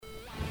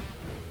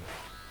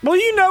Well,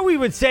 we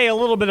would say a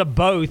little bit of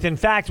both. In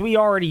fact, we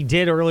already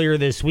did earlier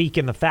this week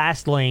in the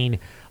Fast Lane.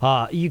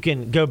 You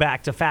can go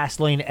back to Fast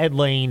Lane, Ed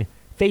Lane,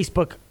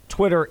 Facebook,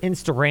 Twitter,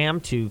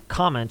 Instagram to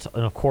comment.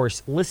 And, of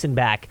course, listen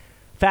back.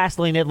 Fast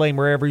Lane, Ed Lane,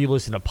 wherever you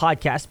listen to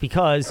podcasts,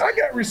 because I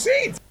got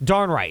receipts.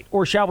 Darn right.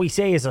 Or shall we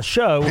say as a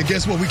show. And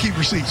guess what? We keep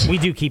receipts. We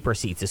do keep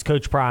receipts, as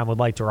Coach Prime would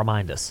like to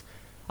remind us.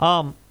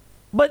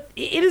 But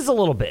it is a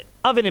little bit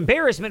of an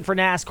embarrassment for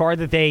NASCAR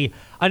that they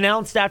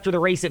announced after the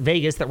race at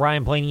Vegas that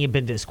Ryan Blaney had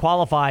been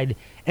disqualified,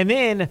 and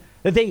then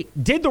that they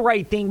did the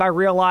right thing by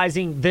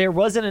realizing there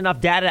wasn't enough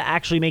data to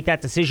actually make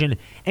that decision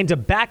and to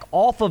back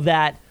off of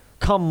that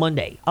come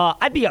Monday.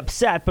 I'd be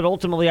upset, but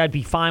ultimately I'd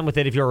be fine with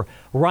it if you're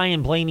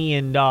Ryan Blaney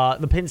and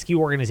the Penske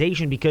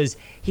organization, because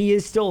he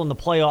is still in the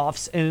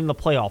playoffs and in the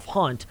playoff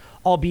hunt,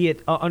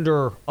 albeit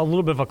under a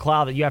little bit of a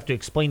cloud that you have to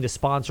explain to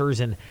sponsors,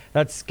 and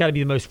that's got to be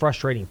the most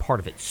frustrating part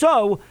of it.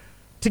 So,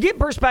 to get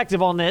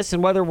perspective on this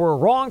and whether we're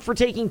wrong for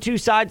taking two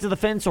sides of the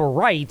fence or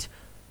right,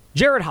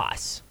 Jared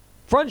Haas,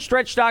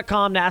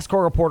 frontstretch.com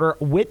NASCAR reporter,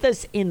 with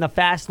us in the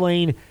Fast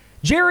Lane.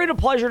 Jared, a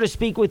pleasure to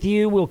speak with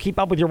you. We'll keep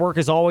up with your work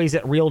as always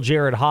at Real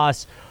Jared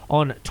Haas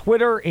on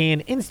Twitter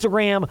and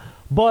Instagram.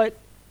 But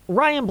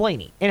Ryan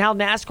Blaney and how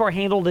NASCAR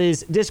handled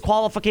his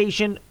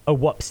disqualification,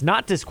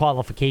 not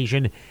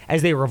disqualification,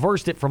 as they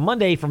reversed it from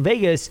Monday from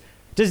Vegas.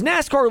 Does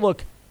NASCAR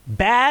look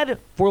bad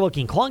for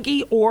looking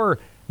clunky, or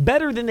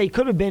better than they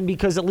could have been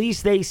because at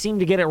least they seem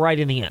to get it right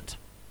in the end?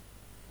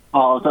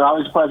 Oh, it's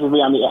always a pleasure to be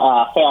on the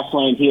Fast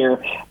Lane here.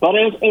 But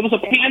it was a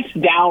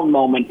pants-down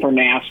moment for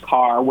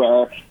NASCAR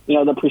where,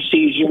 the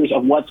procedures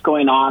of what's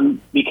going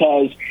on,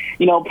 because,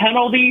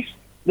 penalties,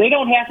 they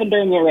don't happen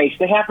during the race.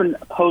 They happen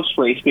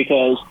post-race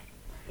because,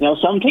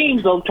 some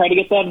teams, they'll try to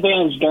get that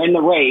advantage during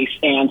the race.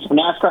 And so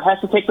NASCAR has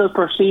to take those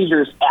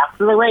procedures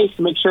after the race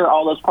to make sure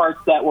all those parts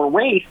that were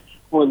raced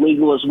were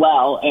legal as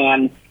well.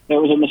 And there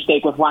was a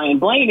mistake with Ryan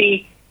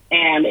Blaney,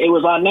 and it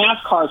was on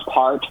NASCAR's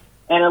part.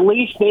 And at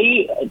least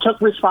they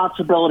took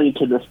responsibility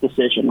to this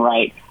decision,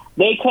 right?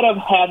 They could have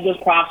had this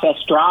process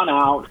drawn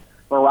out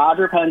where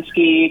Roger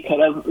Penske could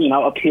have,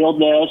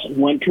 appealed this,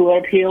 went to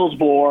an appeals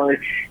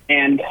board,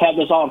 and had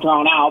this all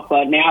drawn out.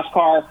 But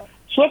NASCAR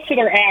swift to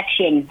their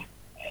action,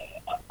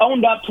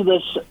 owned up to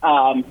this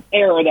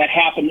error that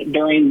happened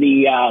during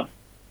the,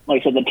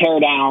 like I said, the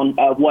teardown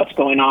of what's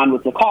going on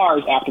with the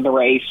cars after the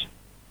race.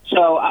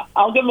 So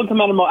I'll give them a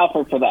commendable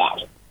effort for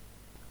that.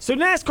 So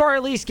NASCAR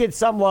at least gets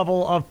some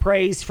level of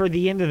praise for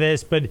the end of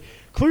this, but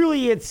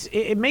clearly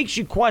it makes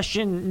you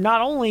question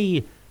not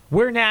only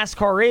where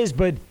NASCAR is,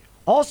 but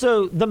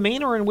also the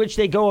manner in which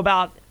they go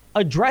about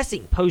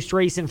addressing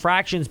post-race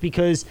infractions,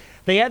 because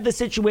they had the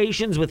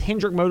situations with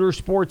Hendrick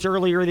Motorsports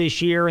earlier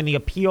this year and the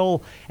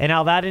appeal and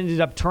how that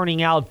ended up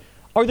turning out.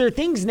 Are there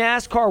things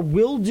NASCAR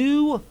will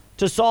do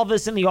to solve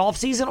this in the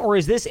offseason, or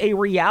is this a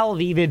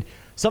reality that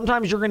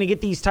sometimes you're going to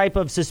get these type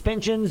of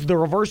suspensions, the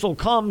reversal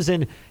comes,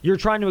 and you're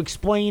trying to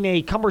explain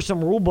a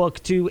cumbersome rule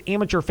book to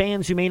amateur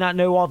fans who may not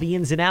know all the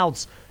ins and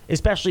outs,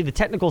 especially the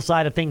technical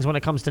side of things when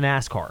it comes to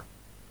NASCAR?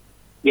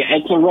 Yeah,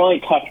 it's a really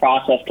tough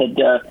process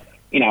to,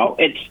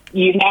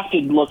 you have to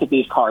look at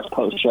these cars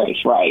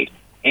post-race, right?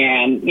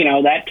 And,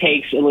 that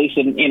takes at least,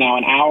 an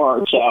hour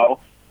or so,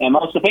 and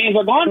most of the fans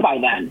are gone by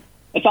then.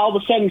 It's all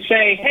of a sudden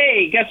say,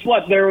 hey, guess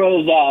what? There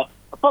was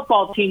a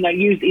football team that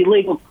used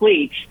illegal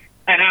cleats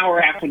an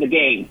hour after the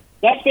game.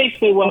 That's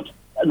basically what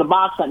the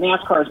box that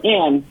NASCAR is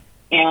in,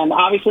 and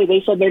obviously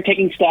they said they're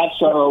taking steps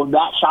so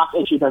that shock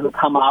issue doesn't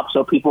come up,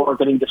 so people are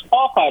getting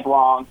disqualified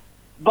wrong.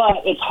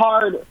 But it's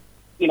hard,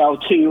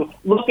 to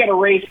look at a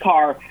race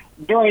car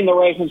during the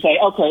race and say,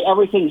 okay,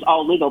 everything's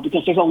all legal,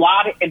 because there's a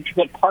lot of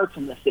intricate parts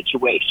in this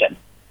situation.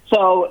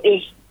 So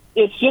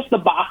it's just the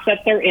box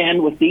that they're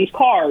in with these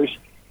cars.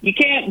 You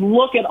can't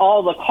look at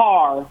all the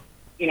car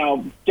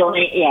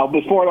during,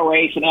 before the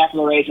race and after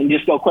the race and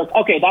just go quick,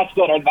 okay, that's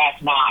good or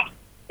that's not.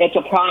 It's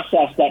a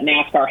process that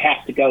NASCAR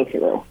has to go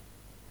through.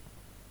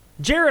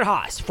 Jared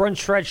Haas,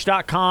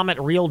 frontstretch.com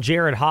at Real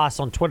Jared Haas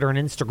on Twitter and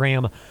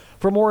Instagram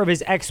for more of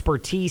his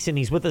expertise, and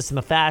he's with us in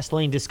the Fast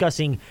Lane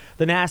discussing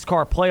the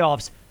NASCAR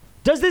playoffs.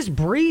 Does this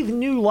breathe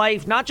new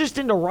life, not just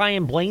into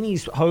Ryan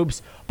Blaney's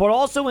hopes, but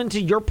also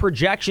into your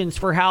projections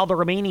for how the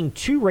remaining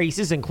two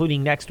races,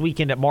 including next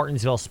weekend at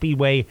Martinsville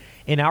Speedway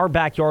in our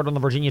backyard on the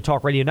Virginia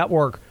Talk Radio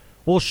Network,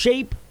 will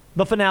shape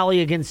the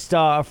finale against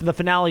the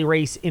finale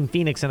race in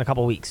Phoenix in a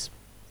couple weeks?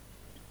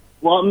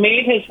 Well, it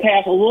made his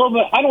path a little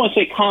bit, I don't want to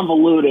say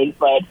convoluted,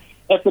 but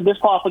if the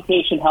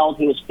disqualification held,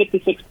 he was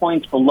 56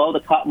 points below the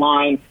cut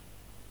line.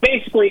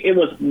 Basically, it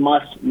was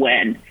must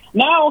win.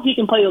 Now he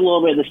can play a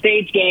little bit of the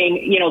stage game,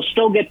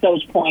 still get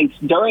those points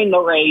during the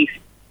race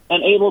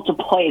and able to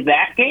play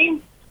that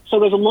game. So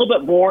there's a little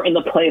bit more in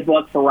the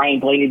playbook for Ryan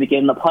Blaney to get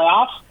in the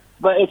playoffs,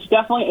 but it's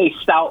definitely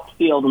a stout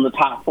field in the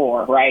top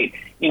four, right?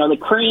 The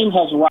cream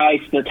has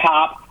rise to the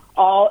top.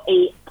 All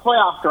 8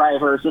 playoff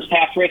drivers this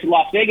past race in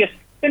Las Vegas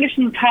finished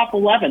in the top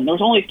 11. There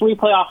was only 3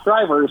 playoff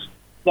drivers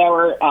that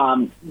were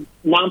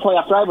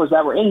non-playoff drivers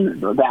that were in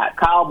that.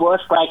 Kyle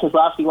Busch, Brad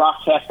Keselowski,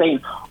 Ross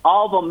Chastain,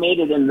 all of them made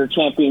it in the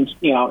champions,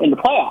 in the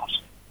playoffs.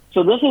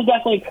 So this is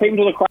definitely cream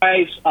of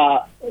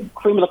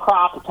the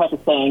crop type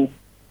of thing.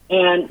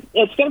 And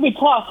it's going to be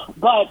tough,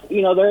 but,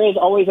 there is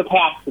always a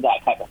path to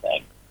that type of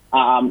thing.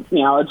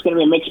 It's going to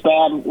be a mixed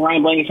bag.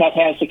 Ryan Blaney has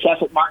had success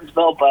at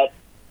Martinsville, but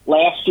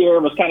last year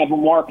was kind of a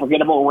more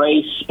forgettable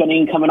race,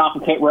 spinning coming off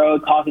the pit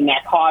road, causing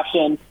that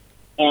caution,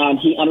 and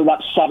he ended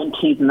up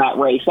 17th in that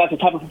race. That's the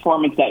type of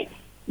performance that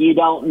you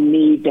don't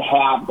need to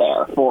have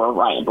there for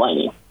Ryan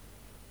Blaney.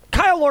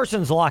 Kyle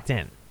Larson's locked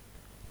in.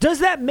 Does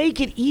that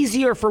make it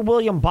easier for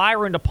William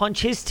Byron to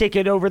punch his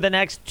ticket over the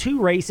next 2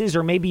 races,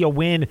 or maybe a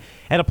win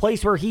at a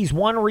place where he's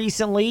won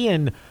recently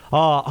in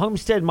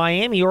Homestead,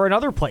 Miami, or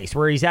another place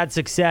where he's had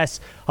success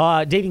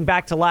dating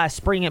back to last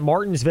spring at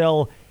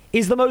Martinsville?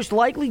 Is the most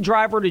likely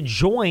driver to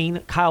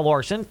join Kyle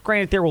Larson?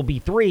 Granted, there will be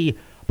 3,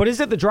 but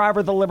is it the driver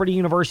of the Liberty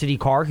University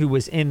car who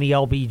was in the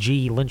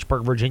LBG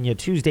Lynchburg, Virginia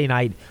Tuesday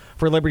night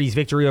for Liberty's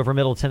victory over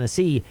Middle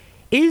Tennessee?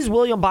 Is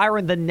William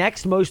Byron the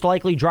next most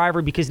likely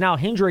driver, because now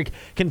Hendrick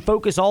can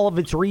focus all of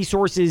its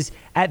resources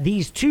at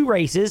these 2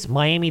 races,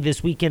 Miami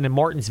this weekend and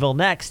Martinsville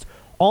next,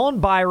 on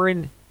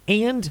Byron,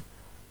 and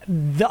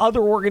the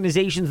other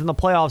organizations in the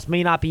playoffs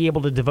may not be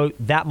able to devote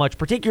that much,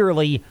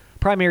 particularly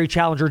primary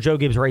challenger Joe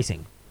Gibbs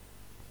Racing?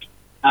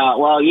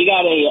 Well, you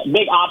got a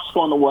big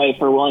obstacle in the way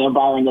for William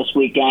Byron this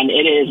weekend.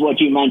 It is what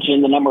you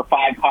mentioned, the number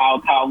 5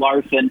 Kyle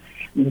Larson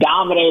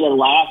dominated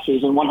last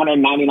season,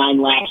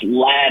 199 laps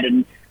led,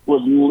 and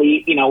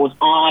was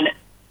on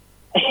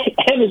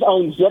his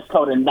own zip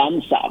code and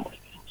then some.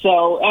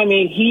 So,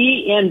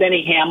 he and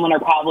Denny Hamlin are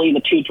probably the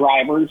 2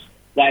 drivers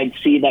that I'd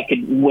see that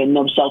could win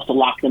themselves to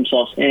lock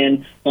themselves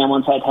in.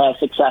 Hamlin's had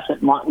success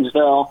at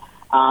Martinsville.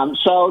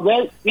 Byron,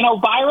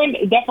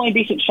 definitely a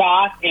decent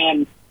shot.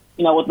 And,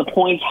 with the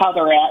points how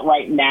they're at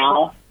right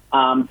now,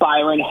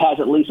 Byron has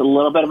at least a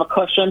little bit of a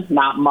cushion,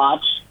 not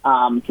much,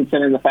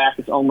 considering the fact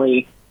it's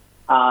only,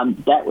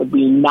 that would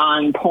be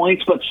 9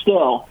 points, but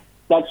still,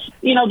 that's,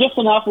 just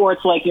enough where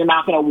it's like you're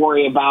not going to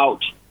worry about,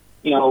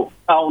 you're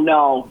still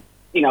going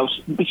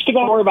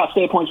to worry about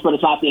save points, but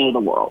it's not the end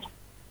of the world.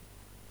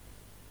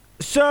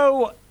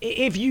 So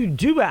if you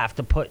do have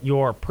to put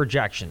your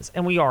projections,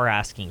 and we are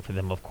asking for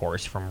them, of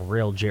course, from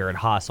real Jared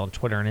Haas on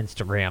Twitter and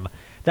Instagram,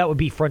 that would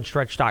be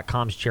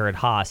frontstretch.com's Jared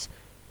Haas,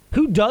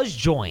 who does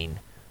join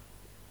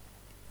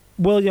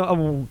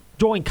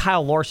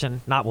Kyle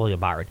Larson, not William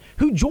Byron,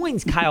 who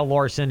joins Kyle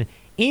Larson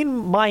in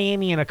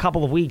Miami in a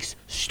couple of weeks,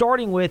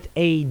 starting with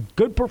a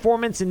good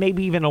performance and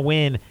maybe even a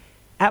win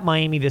at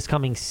Miami this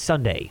coming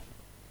Sunday.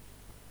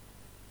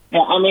 Yeah,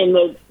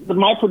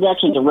 my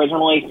projections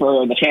originally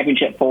for the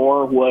Championship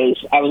 4 was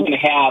I was going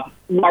to have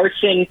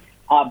Larson,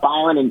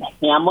 Byron, and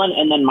Hamlin,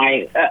 and then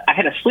I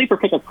had a sleeper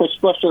pick of Chris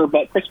Buescher,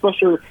 but Chris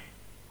Buescher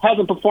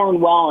hasn't performed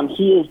well, and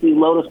he is the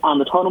lowest on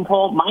the totem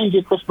pole. Mind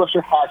you, Chris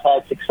Buescher has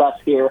had success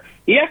here.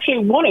 He actually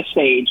won a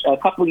stage a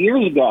couple of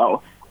years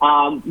ago,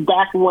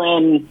 back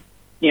when,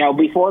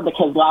 before the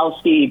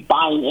Kozlowski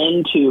buying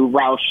into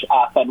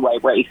Roush Fenway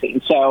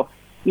Racing. So,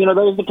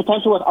 there's the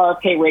potential with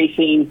RFK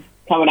Racing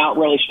coming out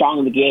really strong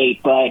in the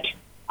gate, but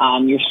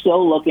you're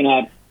still looking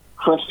at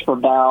Christopher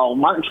Bell.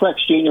 Martin Truex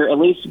Jr. at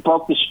least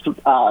broke the streak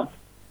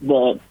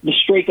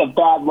of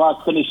bad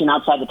luck, finishing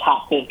outside the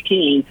top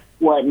 15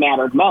 where it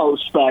mattered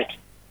most. But,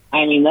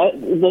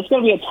 there's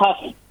going to be a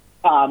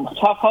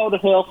tough hoe to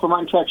fill for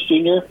Martin Truex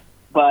Jr.,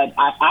 but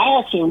I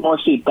actually more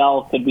see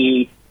Bell could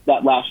be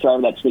that last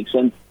driver that sneaks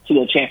into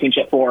the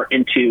Championship 4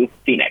 into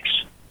Phoenix.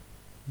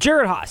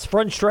 Jared Haas,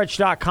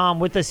 frontstretch.com,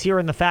 with us here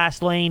in the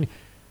Fast Lane.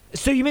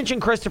 So you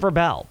mentioned Christopher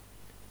Bell.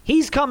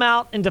 He's come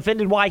out and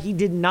defended why he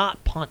did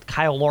not punt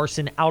Kyle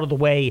Larson out of the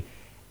way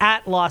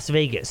at Las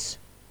Vegas.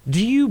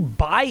 Do you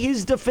buy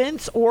his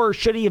defense, or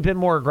should he have been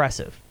more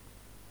aggressive?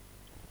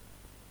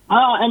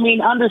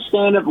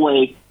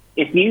 Understandably,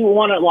 if you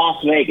won at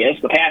Las Vegas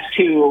the past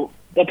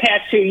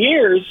two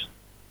years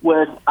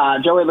with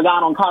Joey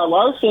Logano and Kyle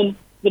Larson,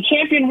 the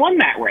champion won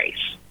that race.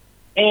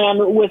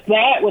 And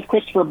with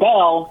Christopher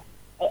Bell,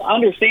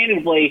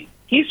 understandably,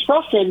 he's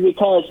frustrated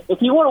because if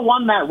he would have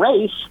won that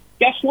race,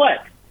 guess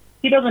what?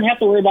 He doesn't have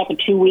to worry about the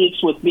 2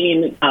 weeks with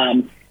being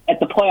at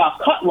the playoff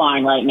cut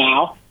line right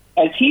now,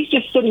 as he's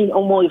just sitting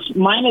almost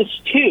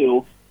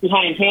 -2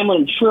 behind Hamlin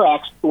and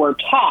Truex, who are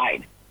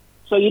tied.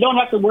 So you don't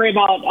have to worry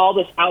about all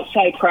this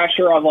outside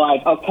pressure of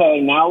okay,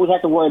 now we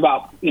have to worry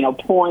about,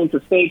 points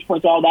or stage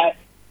points, all that.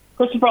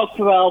 Christopher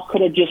Bell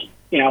could have just,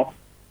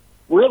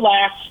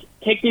 relax,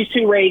 take these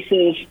 2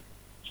 races,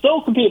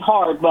 still compete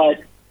hard,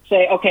 but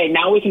say, okay,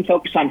 now we can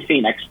focus on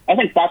Phoenix. I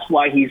think that's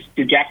why he's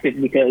dejected,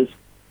 because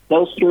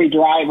those 3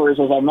 drivers,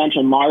 as I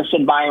mentioned,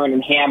 Larson, Byron,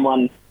 and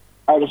Hamlin,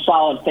 are the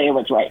solid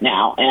favorites right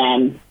now.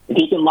 And if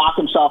he can lock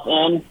himself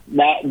in,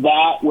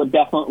 that would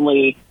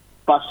definitely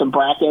bust some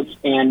brackets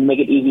and make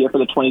it easier for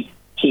the 20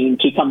 team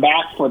to come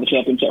back for the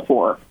Championship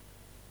 4.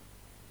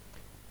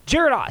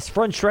 Jared Haas,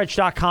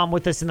 frontstretch.com,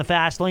 with us in the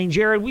Fast Lane.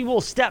 Jared, we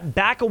will step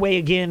back away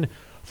again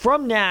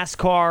from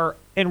NASCAR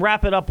and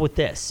wrap it up with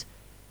this.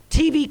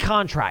 TV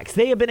contracts,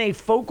 they have been a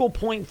focal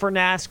point for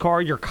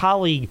NASCAR. Your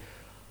colleague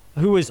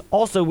who is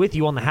also with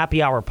you on the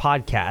Happy Hour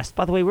podcast.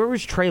 By the way, where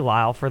was Trey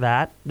Lyle for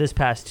that this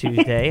past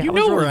Tuesday? You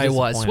know where I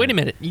was. Wait a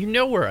minute. You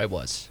know where I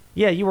was.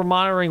 Yeah, you were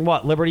monitoring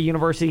what? Liberty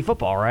University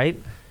football, right?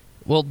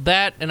 Well,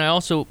 that, and I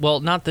also,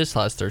 not this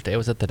last Thursday. I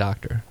was at the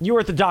doctor. You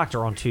were at the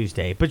doctor on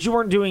Tuesday, but you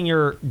weren't doing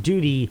your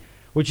duty,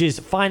 which is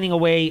finding a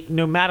way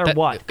no matter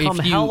what, come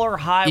hell or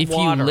high water.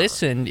 If you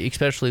listened,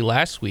 especially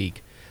last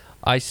week,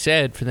 I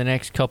said for the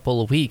next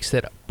couple of weeks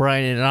that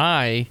Brian and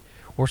I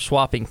were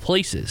swapping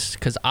places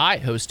because I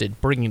hosted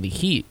Bringing the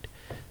Heat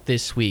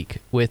this week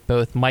with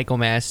both Michael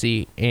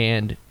Massey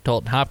and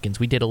Dalton Hopkins.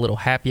 We did a little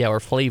happy hour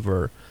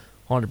flavor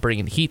on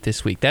Bringing the Heat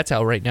this week. That's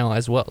out right now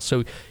as well.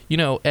 So,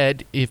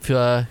 Ed, if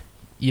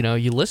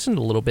you listened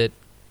a little bit,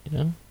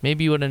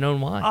 maybe you would have known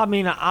why. I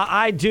mean,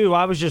 I do.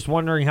 I was just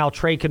wondering how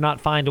Trey could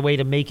not find a way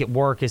to make it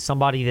work as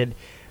somebody that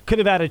could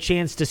have had a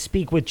chance to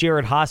speak with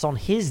Jared Haas on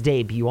his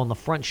debut on the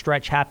Front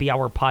Stretch Happy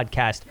Hour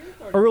podcast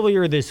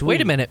earlier this week.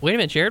 Wait a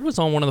minute. Jared was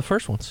on one of the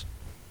first ones.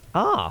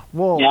 Ah,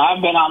 well. Yeah,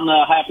 I've been on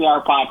the Happy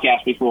Hour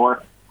podcast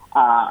before.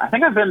 I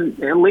think I've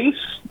been at least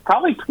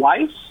probably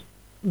twice.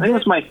 I think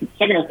it's my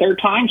second or third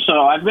time.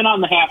 So I've been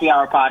on the Happy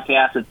Hour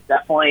podcast. It's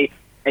definitely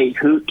a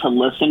hoot to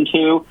listen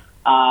to.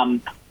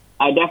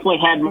 I definitely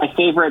had my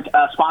favorite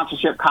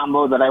sponsorship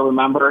combo that I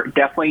remember.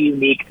 Definitely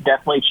unique.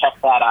 Definitely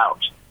check that out.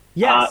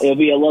 Yes. It'll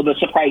be a little bit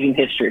surprising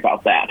history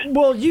about that.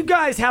 Well, you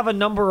guys have a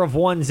number of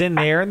ones in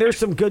there, and there's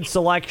some good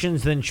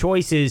selections and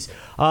choices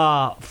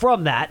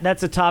from that.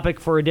 That's a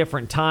topic for a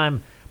different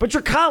time. But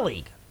your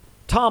colleague,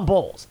 Tom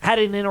Bowles, had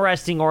an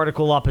interesting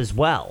article up as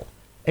well.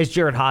 As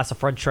Jared Haas of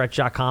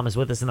FrontStretch.com is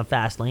with us in the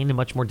fast lane and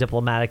much more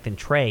diplomatic than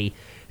Trey,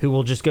 who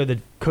will just go the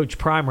Coach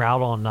Prime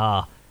route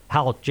on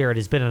how Jared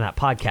has been in that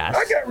podcast.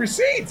 I got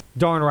receipts.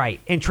 Darn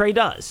right. And Trey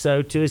does.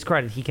 So to his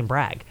credit, he can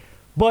brag.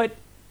 But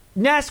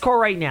NASCAR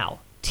right now,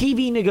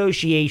 TV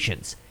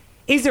negotiations.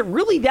 Is it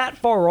really that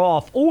far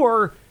off?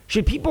 Or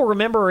should people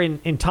remember,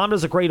 and Tom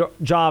does a great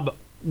job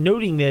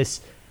noting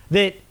this,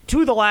 that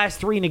two of the last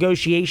three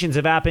negotiations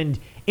have happened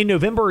in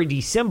November and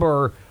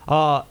December,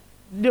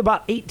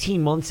 about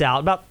 18 months out,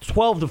 about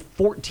 12 to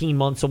 14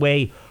 months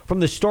away from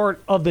the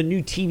start of the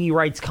new TV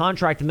rights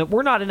contract, and that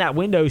we're not in that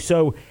window.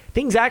 So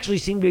things actually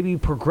seem to be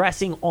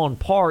progressing on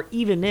par,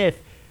 even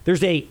if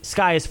there's a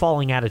sky is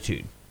falling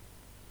attitude.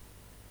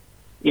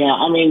 Yeah,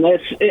 I mean,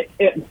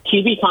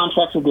 TV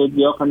contracts are a big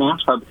deal for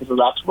NASCAR because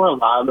that's where a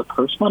lot of the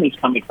purse money's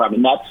coming from.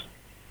 And that's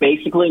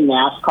basically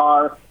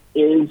NASCAR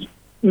is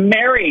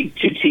married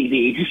to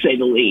TV, to say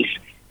the least.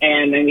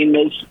 And, I mean,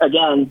 they've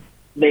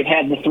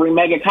had the three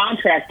mega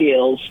contract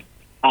deals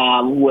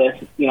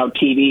with,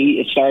 TV.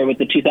 It started with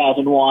the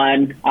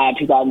 2001,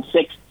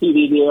 2006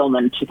 TV deal, and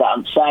then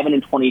 2007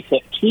 and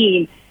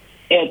 2015.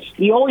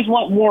 You always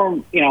want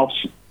more,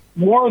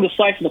 more of the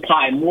slice of the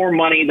pie, more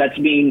money that's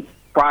being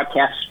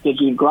broadcast because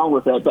you've grown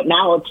with it. But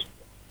now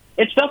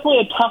it's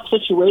definitely a tough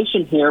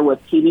situation here with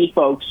TV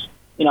folks.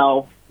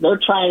 They're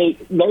trying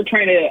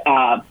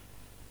to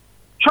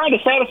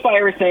satisfy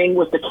everything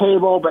with the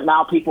cable, but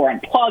now people are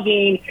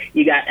unplugging.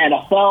 You got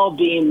NFL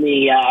being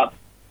the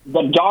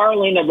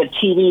darling of the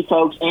TV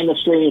folks and the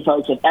streaming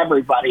folks and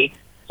everybody.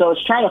 So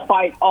it's trying to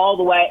fight all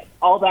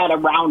that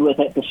around with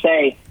it to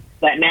say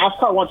that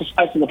NASCAR wants a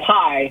slice of the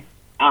pie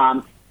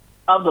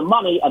of the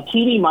money, of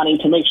TV money,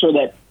 to make sure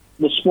that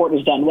the sport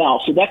is done well.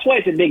 So that's why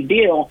it's a big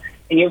deal.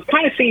 And you're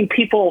kind of seeing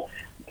people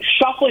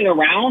shuffling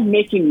around,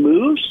 making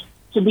moves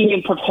to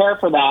be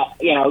prepared for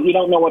that. You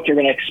don't know what you're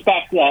going to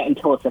expect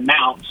until it's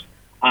announced.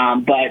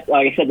 But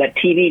like I said, that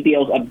TV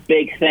deal is a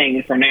big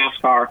thing for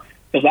NASCAR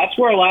because that's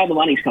where a lot of the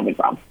money's coming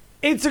from.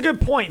 It's a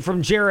good point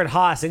from Jared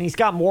Haas, and he's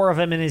got more of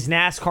them in his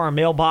NASCAR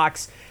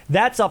mailbox.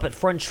 That's up at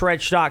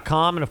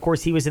frontstretch.com. And, of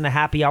course, he was in the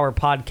Happy Hour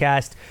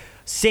podcast,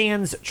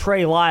 sans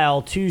Trey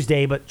Lyle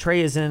Tuesday, but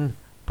Trey is in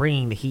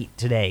Bringing the Heat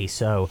today,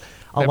 so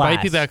alas. I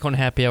might be back on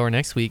Happy Hour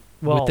next week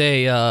with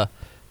a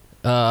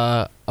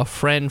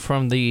friend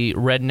from the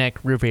Redneck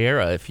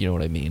Riviera, if you know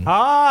what I mean.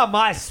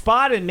 My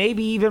spot and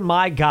maybe even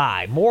my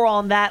guy. More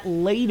on that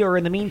later.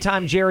 In the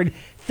meantime, Jared,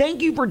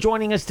 thank you for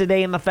joining us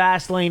today in the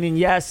Fast Lane. And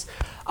yes,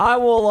 I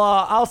will.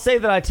 I'll say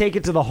that I take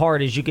it to the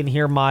heart, as you can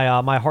hear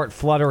my heart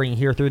fluttering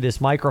here through this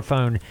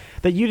microphone,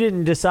 that you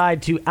didn't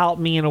decide to out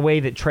me in a way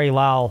that Trey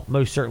Lyle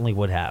most certainly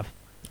would have.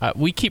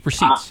 We keep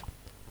receipts.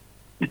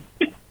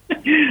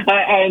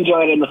 I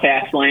enjoyed it in the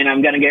Fast Lane.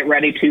 I'm going to get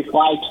ready to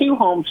fly to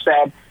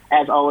Homestead.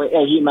 As always,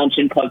 as you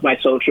mentioned, plug my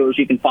socials.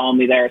 You can follow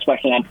me there,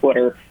 especially on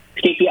Twitter,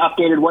 to keep you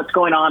updated what's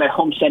going on at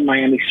Homestead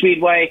Miami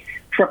Speedway.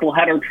 Triple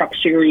header truck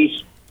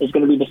series is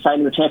going to be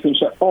deciding the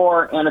championship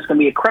for, and it's going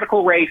to be a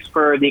critical race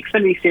for the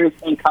Xfinity Series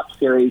and Cup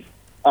Series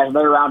as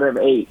their round of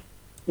 8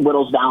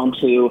 whittles down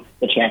to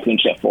the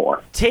championship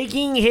 4.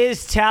 Taking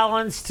his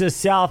talents to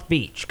South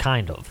Beach,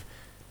 kind of.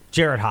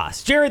 Jared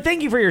Haas. Jared,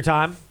 thank you for your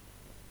time.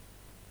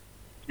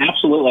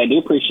 Absolutely, I do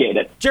appreciate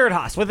it. Jared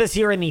Haas with us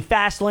here in the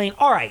Fast Lane.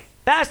 All right,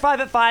 Fast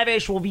 5 at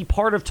 5-ish will be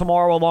part of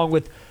tomorrow, along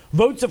with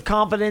Votes of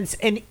Confidence,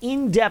 an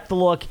in-depth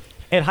look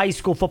at high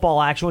school football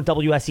action with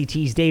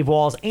WSET's Dave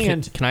Walls.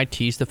 And Can I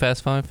tease the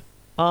Fast 5?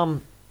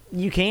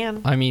 You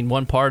can. I mean,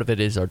 one part of it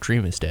is our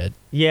dream is dead.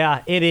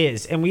 Yeah, it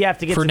is. And we have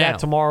to get For to now. that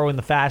tomorrow in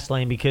the fast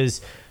lane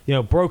because,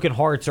 broken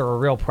hearts are a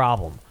real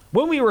problem.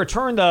 When we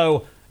return,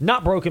 though,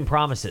 not broken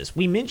promises.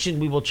 We mentioned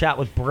we will chat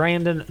with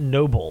Brandon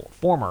Noble,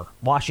 former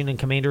Washington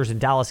Commanders and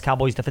Dallas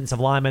Cowboys defensive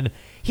lineman.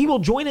 He will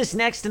join us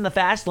next in the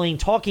fast lane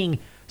talking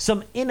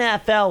some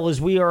NFL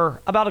as we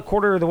are about a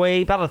third of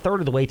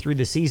the way through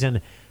the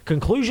season.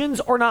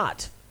 Conclusions or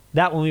not?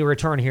 That when we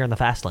return here in the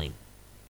fast lane.